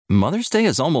Mother's Day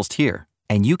is almost here,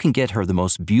 and you can get her the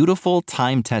most beautiful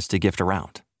time-tested gift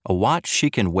around. A watch she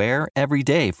can wear every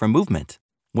day from Movement.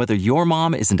 Whether your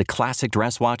mom is into classic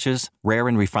dress watches, rare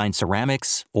and refined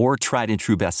ceramics, or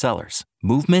tried-and-true bestsellers,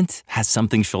 Movement has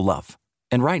something she'll love.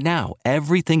 And right now,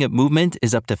 everything at Movement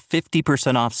is up to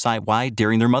 50% off site-wide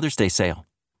during their Mother's Day sale.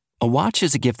 A watch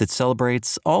is a gift that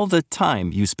celebrates all the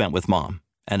time you spent with mom.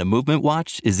 And a Movement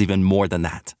watch is even more than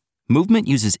that. Movement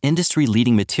uses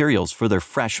industry-leading materials for their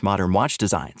fresh modern watch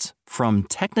designs, from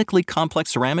technically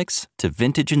complex ceramics to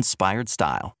vintage-inspired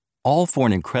style, all for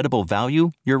an incredible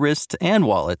value your wrist and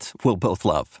wallet will both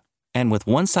love. And with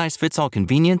one-size-fits-all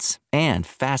convenience and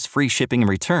fast free shipping and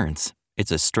returns,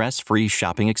 it's a stress-free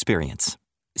shopping experience.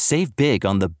 Save big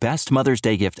on the best Mother's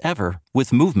Day gift ever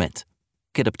with Movement.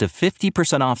 Get up to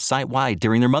 50% off site-wide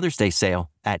during their Mother's Day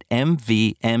sale at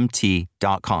mvmt.com.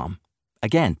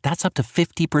 Again, that's up to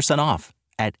 50% off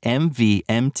at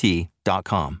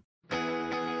mvmt.com.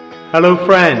 Hello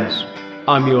friends,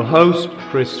 I'm your host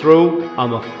Chris Thrall.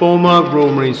 I'm a former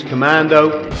Royal Marines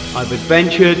Commando. I've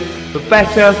adventured for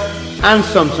better and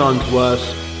sometimes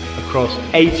worse across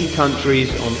 80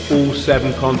 countries on all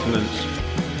 7 continents.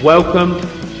 Welcome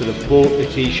to the Bought the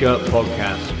T-Shirt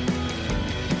podcast.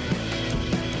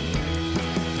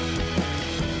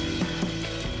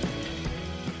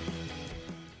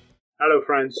 Hello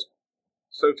friends.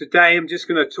 So today I'm just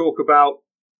going to talk about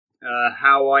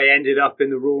how I ended up in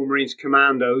the Royal Marines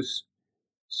Commandos.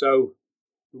 So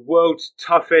the world's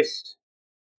toughest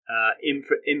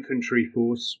infantry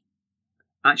force,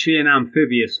 actually an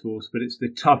amphibious force, but it's the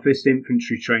toughest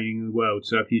infantry training in the world.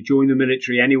 So if you join the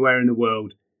military anywhere in the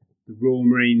world, the Royal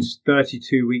Marines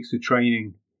 32 weeks of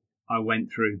training I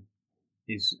went through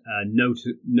is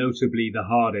notably the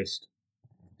hardest.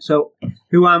 So,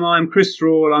 who am I? I'm Chris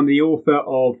Thrall. I'm the author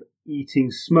of Eating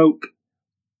Smoke.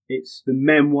 It's the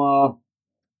memoir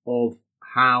of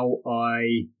how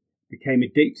I became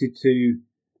addicted to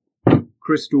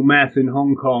crystal meth in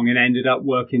Hong Kong and ended up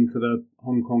working for the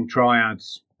Hong Kong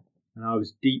Triads. And I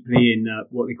was deeply in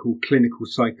what they call clinical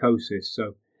psychosis.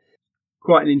 So,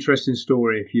 quite an interesting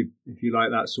story if you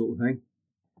like that sort of thing.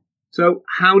 So,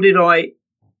 how did I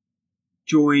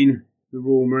join the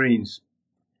Royal Marines?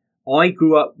 I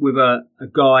grew up with a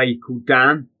guy called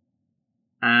Dan,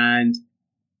 and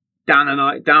Dan and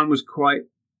I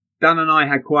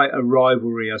had quite a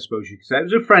rivalry, I suppose you could say. It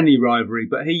was a friendly rivalry,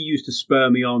 but he used to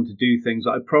spur me on to do things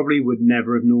that I probably would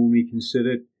never have normally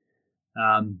considered.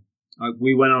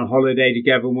 We went on holiday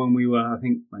together when we were, I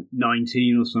think, like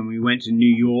 19 or something. We went to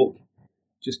New York,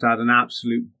 just had an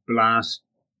absolute blast,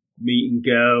 meeting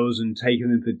girls and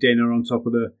taking them for dinner on top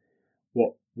of the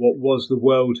what was the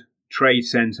World Trade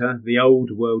Center, the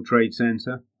old World Trade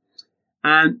Center.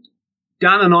 And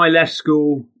Dan and I left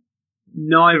school.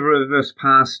 Neither of us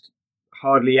passed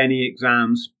hardly any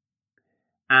exams.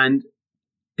 And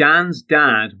Dan's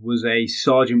dad was a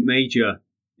sergeant major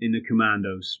in the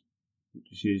Commandos,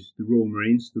 which is the Royal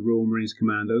Marines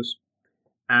Commandos.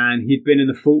 And he'd been in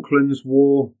the Falklands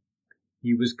War.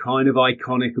 He was kind of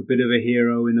iconic, a bit of a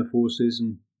hero in the forces.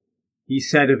 And he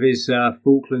said of his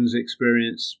Falklands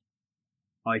experience,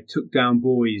 I took down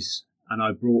boys and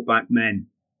I brought back men.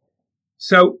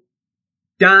 So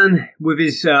Dan, with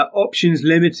his options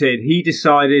limited, he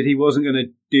decided he wasn't going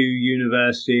to do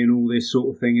university and all this sort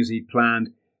of thing as he'd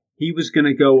planned. He was going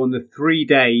to go on the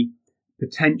 3-day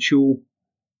potential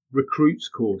recruits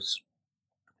course.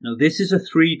 Now, this is a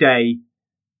 3-day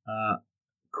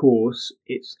course.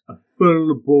 It's a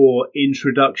full-bore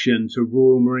introduction to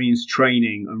Royal Marines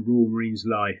training and Royal Marines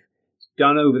life. It's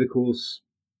done over the course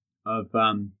of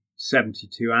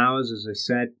 72 hours, as I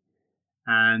said,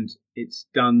 and it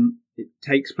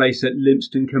takes place at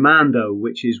Lympstone Commando,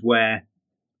 which is where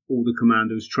all the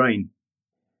commandos train.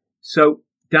 So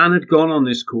Dan had gone on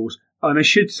this course, and I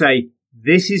should say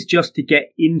this is just to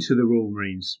get into the Royal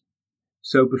Marines.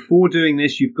 So before doing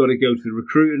this, you've got to go to the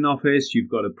recruiting office, you've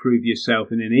got to prove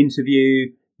yourself in an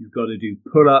interview, you've got to do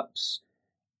pull-ups.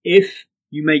 If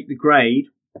you make the grade,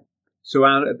 so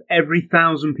out of every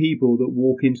 1,000 people that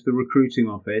walk into the recruiting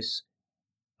office,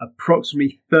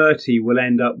 approximately 30 will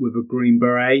end up with a green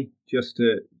beret, just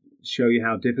to show you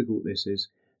how difficult this is.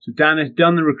 So Dan had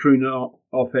done the recruiting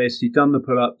office, he'd done the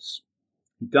pull-ups,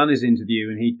 he'd done his interview,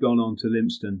 and he'd gone on to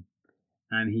Lympstone.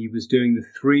 And he was doing the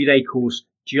 3-day course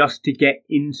just to get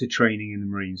into training in the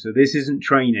Marines. So this isn't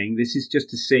training, this is just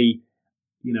to see,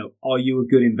 are you a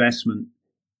good investment?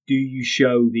 Do you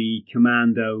show the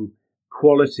commando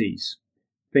qualities?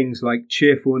 Things like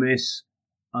cheerfulness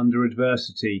under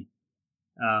adversity,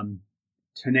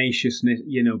 tenaciousness,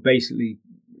 basically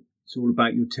it's all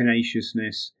about your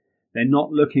tenaciousness. They're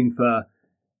not looking for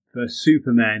for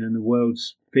supermen and the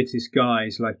world's fittest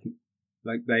guys. Like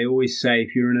they always say,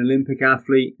 if you're an Olympic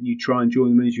athlete and you try and join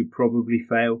the military, you'll probably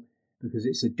fail, because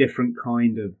it's a different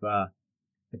kind of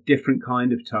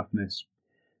toughness.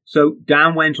 So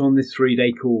Dan went on this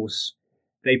 3-day course.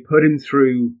 They put him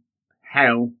through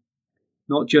hell,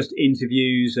 not just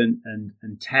interviews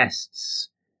and tests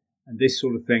and this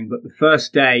sort of thing, but the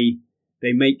first day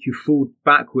they make you fall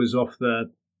backwards off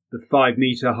the 5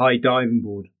 meter high diving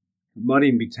board. It might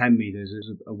even be 10 meters. It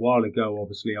was a while ago,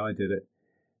 obviously I did it.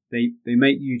 They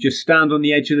make you just stand on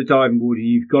the edge of the diving board, and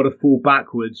you've got to fall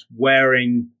backwards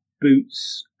wearing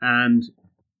boots and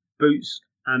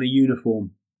a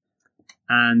uniform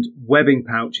and webbing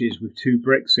pouches with 2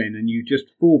 bricks in, and you just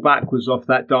fall backwards off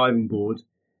that diving board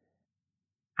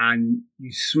and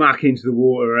you smack into the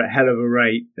water at a hell of a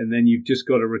rate, and then you've just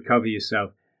got to recover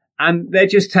yourself. And they're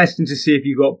just testing to see if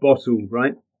you got bottled,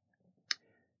 right?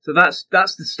 So that's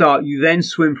the start. You then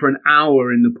swim for an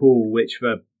hour in the pool, which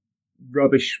for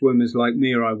rubbish swimmers like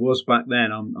me, or I was back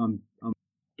then, I'm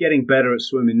getting better at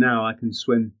swimming now. I can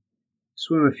swim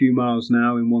a few miles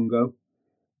now in one go.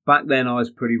 Back then I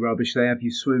was pretty rubbish. They have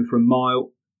you swim for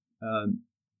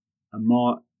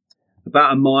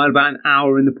about an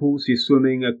hour in the pool. So you're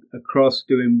swimming across,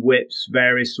 doing whips,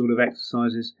 various sort of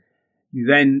exercises. You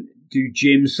then do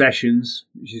gym sessions,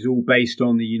 which is all based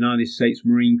on the United States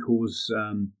Marine Corps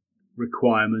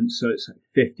requirements. So it's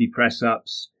 50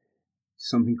 press-ups,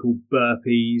 something called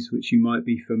burpees, which you might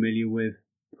be familiar with,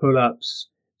 pull-ups,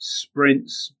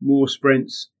 sprints, more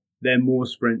sprints, then more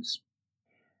sprints.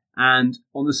 And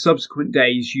on the subsequent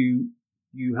days, you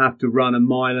have to run 1.5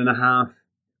 miles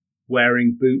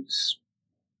wearing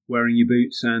your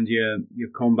boots and your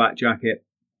combat jacket.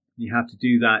 You have to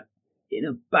do that in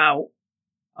about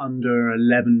under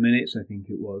 11 minutes, I think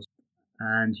it was.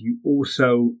 And you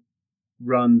also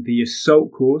run the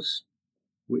assault course,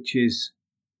 which is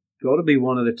got to be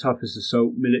one of the toughest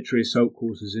military assault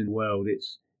courses in the world.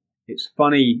 It's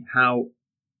funny how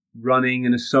running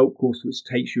an assault course, which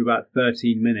takes you about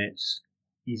 13 minutes,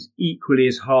 is equally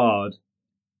as hard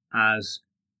as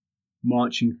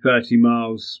marching 30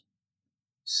 miles,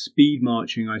 speed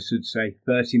marching, I should say,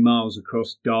 30 miles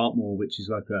across Dartmoor, which is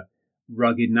like a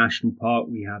rugged national park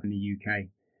we have in the UK.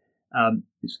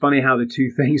 It's funny how the two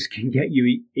things can get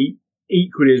you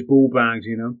equally as ball bags,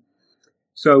 you know.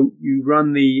 So you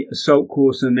run the assault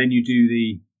course and then you do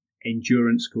the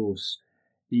endurance course.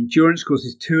 The endurance course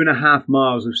is 2.5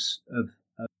 miles of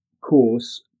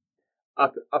course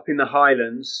up in the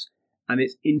Highlands, and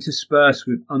it's interspersed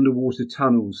with underwater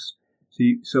tunnels.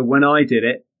 So when I did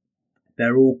it,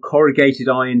 they're all corrugated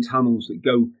iron tunnels that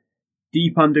go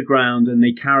deep underground, and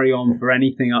they carry on for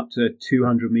anything up to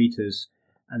 200 meters,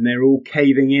 and they're all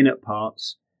caving in at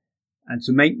parts. And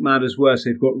to make matters worse,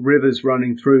 they've got rivers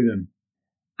running through them.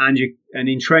 And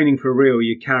in training for real,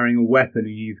 you're carrying a weapon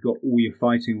and you've got all your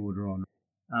fighting order on.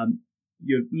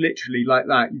 You're literally like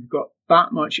that. You've got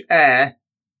that much air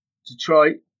to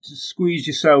try to squeeze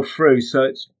yourself through. So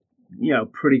it's,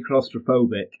 pretty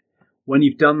claustrophobic. When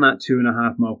you've done that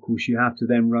 2.5 mile course, you have to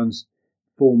then run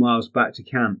 4 miles back to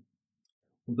camp.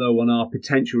 Although on our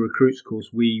potential recruits course,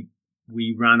 we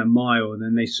ran 1 mile, and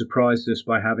then they surprised us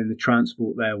by having the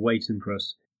transport there waiting for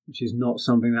us, which is not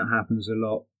something that happens a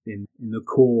lot in the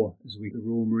Corps, the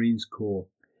Royal Marines Corps.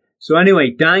 So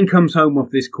anyway, Dan comes home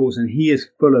off this course and he is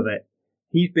full of it.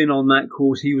 He's been on that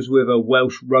course. He was with a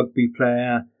Welsh rugby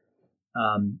player.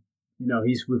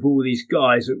 He's with all these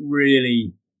guys that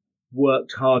really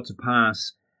worked hard to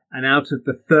pass. And out of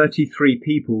the 33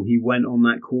 people he went on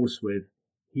that course with,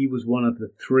 he was one of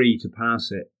the 3 to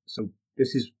pass it. So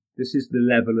this is the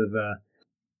level of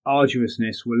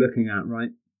arduousness we're looking at,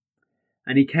 right?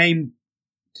 And he came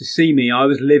to see me. I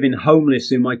was living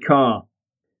homeless in my car.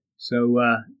 So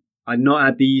I'd not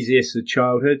had the easiest of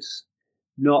childhoods.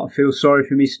 Not a feel sorry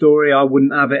for me story. I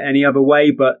wouldn't have it any other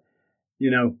way, but,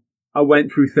 I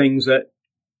went through things that,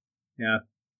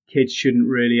 kids shouldn't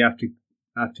really have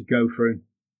to go through.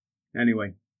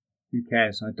 Anyway, who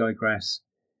cares? I digress.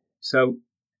 So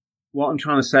what I'm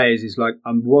trying to say is like,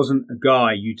 I wasn't a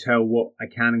guy you tell what I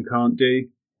can and can't do.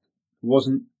 I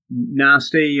wasn't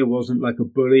nasty. I wasn't like a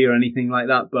bully or anything like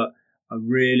that, but I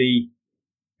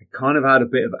kind of had a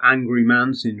bit of angry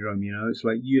man syndrome, It's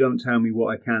like, you don't tell me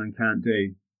what I can and can't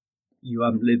do. You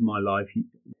haven't lived my life.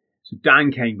 So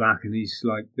Dan came back and he's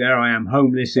like, there I am,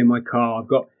 homeless in my car. I've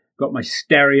got my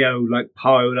stereo like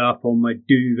piled up on my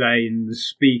duvet, and the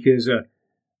speakers are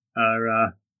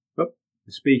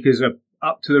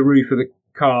up to the roof of the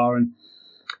car. And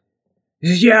he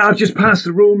says, yeah, I've just passed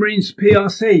the Royal Marines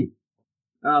PRC.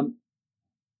 And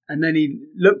then he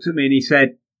looked at me and he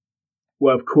said,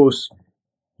 well, of course,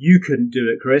 You couldn't do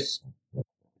it, Chris.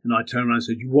 And I turned around and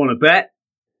said, you want to bet?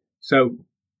 So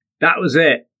that was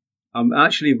it. I'm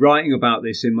actually writing about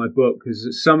this in my book because,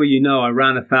 as some of you know, I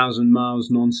ran 1,000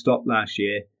 miles non-stop last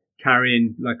year,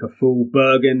 carrying like a full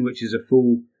Bergen, which is a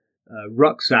full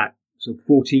rucksack, so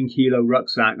 14-kilo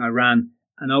rucksack. I ran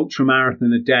an ultra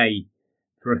marathon a day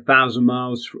for 1,000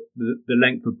 miles, the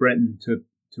length of Britain, to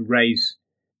raise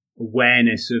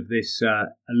awareness of this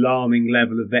alarming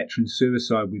level of veteran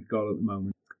suicide we've got at the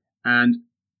moment. And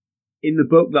in the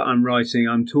book that I'm writing,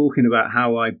 I'm talking about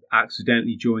how I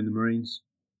accidentally joined the Marines.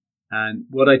 And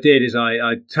what I did is I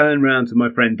turned around to my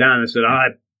friend Dan and said,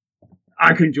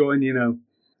 I can join, you know.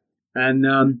 And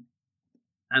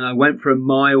I went for a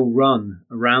mile run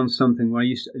around something where I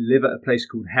used to live at a place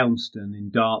called Helmston in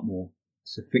Dartmoor.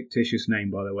 It's a fictitious name,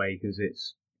 by the way, because it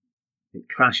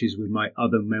clashes with my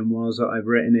other memoirs that I've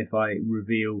written if I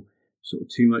reveal sort of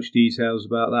too much details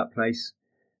about that place.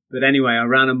 But anyway, I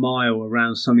ran a mile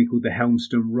around something called the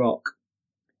Helmston Rock,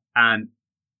 and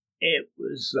it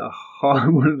was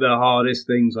one of the hardest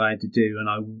things I had to do, and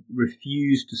I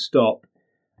refused to stop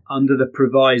under the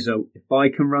proviso, if I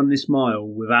can run this mile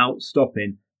without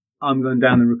stopping, I'm going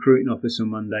down the recruiting office on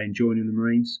Monday and joining the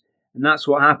Marines. And that's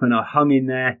what happened. I hung in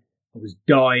there. I was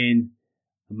dying.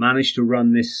 I managed to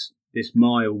run this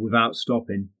mile without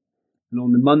stopping. And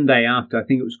on the Monday after, I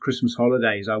think it was Christmas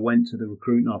holidays, I went to the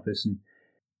recruiting office and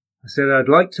I said, I'd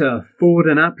like to forward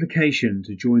an application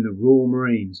to join the Royal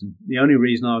Marines. And the only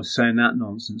reason I was saying that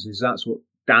nonsense is that's what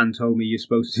Dan told me you're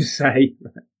supposed to say.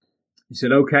 He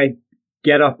said, okay,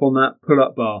 get up on that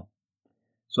pull-up bar.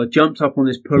 So I jumped up on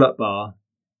this pull-up bar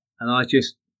and I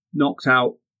just knocked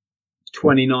out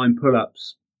 29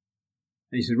 pull-ups.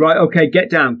 And he said, right, okay, get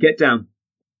down.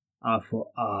 I thought,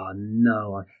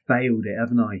 no, I failed it,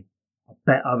 haven't I? I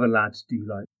bet other lads do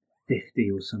like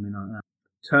 50 or something like that.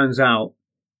 Turns out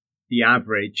the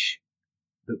average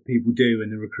that people do in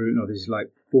the recruiting office is like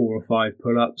 4 or 5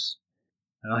 pull-ups.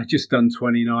 And I just done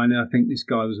 29. I think this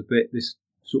guy was this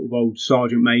sort of old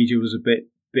sergeant major was a bit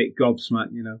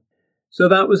gobsmacked, you know. So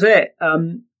that was it.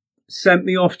 Sent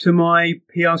me off to my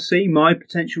PRC, my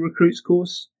potential recruits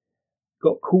course.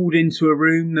 Got called into a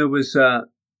room. There was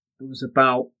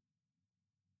about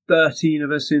 13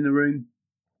 of us in the room.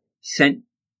 In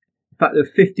fact, there were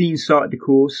 15 started the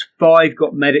course. 5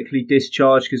 got medically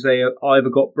discharged because they either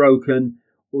got broken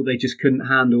or they just couldn't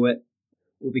handle it,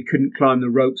 or they couldn't climb the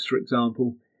ropes, for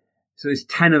example. So there's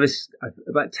 10 of us,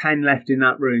 about 10 left in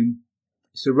that room.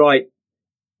 So right,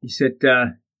 he said,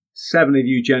 7 of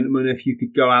you gentlemen, if you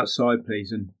could go outside,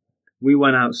 please. And we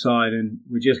went outside and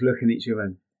we're just looking at each other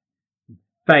and we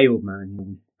failed, man.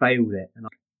 We failed it. And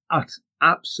I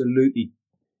absolutely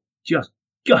just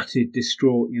gutted,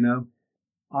 distraught, you know.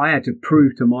 I had to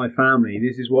prove to my family,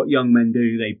 this is what young men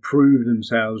do. They prove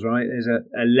themselves, right? There's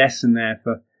a lesson there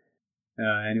for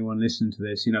anyone listening to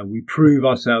this. You know, we prove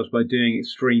ourselves by doing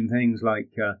extreme things like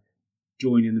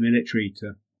joining the military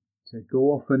to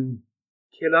go off and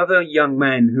kill other young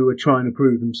men who are trying to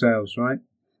prove themselves, right?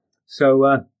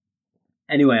 So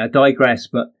anyway, I digress,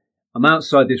 but I'm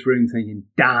outside this room thinking,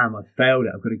 damn, I failed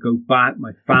it. I've got to go back.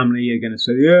 My family are going to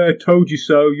say, yeah, I told you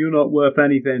so. You're not worth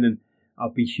anything. And I'll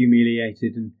be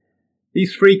humiliated. And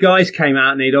these 3 guys came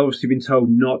out and they'd obviously been told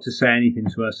not to say anything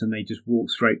to us, and they just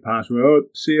walked straight past. Oh,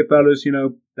 see you fellas, you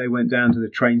know. They went down to the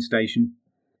train station.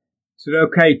 Said,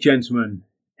 okay, gentlemen,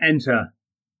 enter.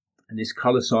 And this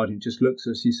colour sergeant just looks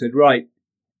at us. He said, right,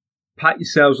 pat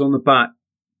yourselves on the back.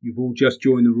 You've all just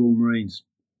joined the Royal Marines.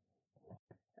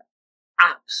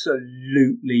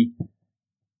 Absolutely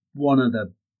one of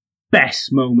the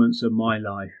best moments of my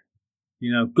life.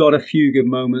 You know, got a few good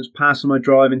moments. Passing my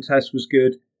driving test was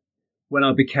good. When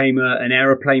I became an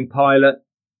aeroplane pilot,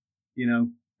 you know,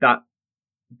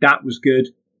 that was good.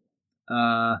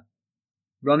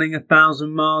 Running 1,000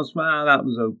 miles, well, that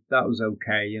was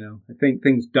okay. You know, I think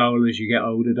things dull as you get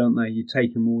older, don't they? You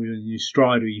take them all in your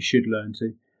stride, or you should learn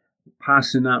to.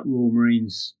 Passing that Royal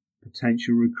Marines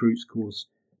potential recruits course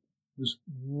was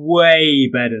way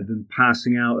better than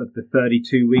passing out of the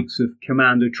 32 weeks of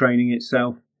commando training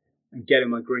itself and getting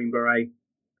my Green Beret.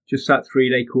 Just that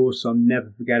 3-day course, I'll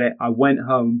never forget it. I went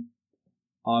home.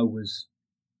 I was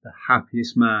the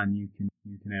happiest man you can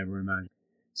ever imagine.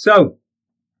 So,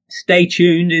 stay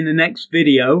tuned. In the next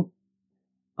video,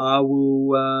 I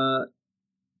will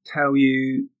tell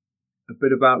you a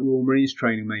bit about Royal Marines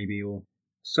training maybe, or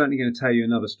certainly going to tell you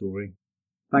another story.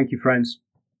 Thank you, friends.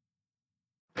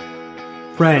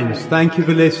 Friends, thank you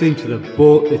for listening to the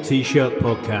Bought the T-Shirt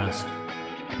podcast.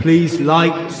 Please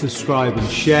like, subscribe and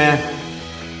share.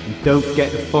 And don't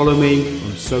forget to follow me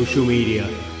on social media.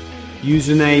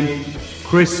 Username,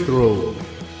 Chris Thrall.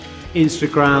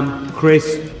 Instagram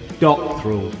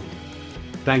chris.thrall.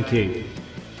 Thank you.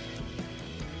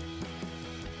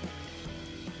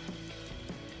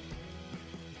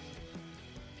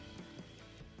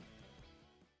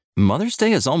 Mother's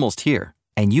Day is almost here,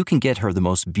 and you can get her the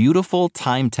most beautiful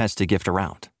time-tested gift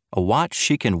around. A watch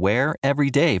she can wear every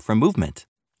day from Movement.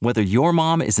 Whether your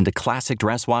mom is into classic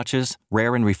dress watches,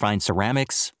 rare and refined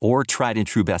ceramics, or tried and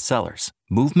true bestsellers,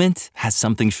 Movement has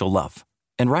something she'll love.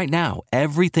 And right now,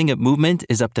 everything at Movement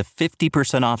is up to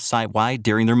 50% off site-wide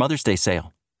during their Mother's Day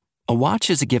sale. A watch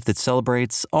is a gift that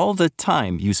celebrates all the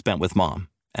time you spent with mom.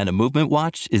 And a Movement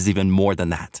watch is even more than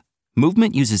that.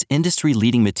 Movement uses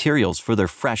industry-leading materials for their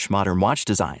fresh modern watch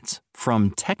designs,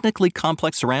 from technically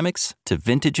complex ceramics to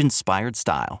vintage-inspired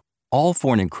style, all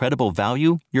for an incredible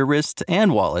value your wrist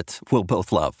and wallet will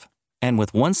both love. And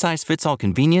with one-size-fits-all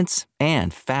convenience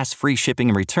and fast free shipping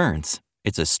and returns,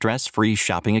 it's a stress-free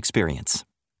shopping experience.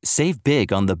 Save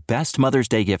big on the best Mother's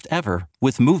Day gift ever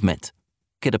with Movement.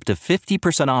 Get up to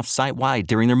 50% off site-wide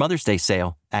during their Mother's Day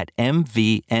sale at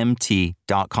mvmt.com.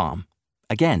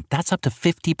 Again, that's up to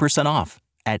 50% off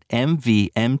at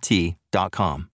mvmt.com.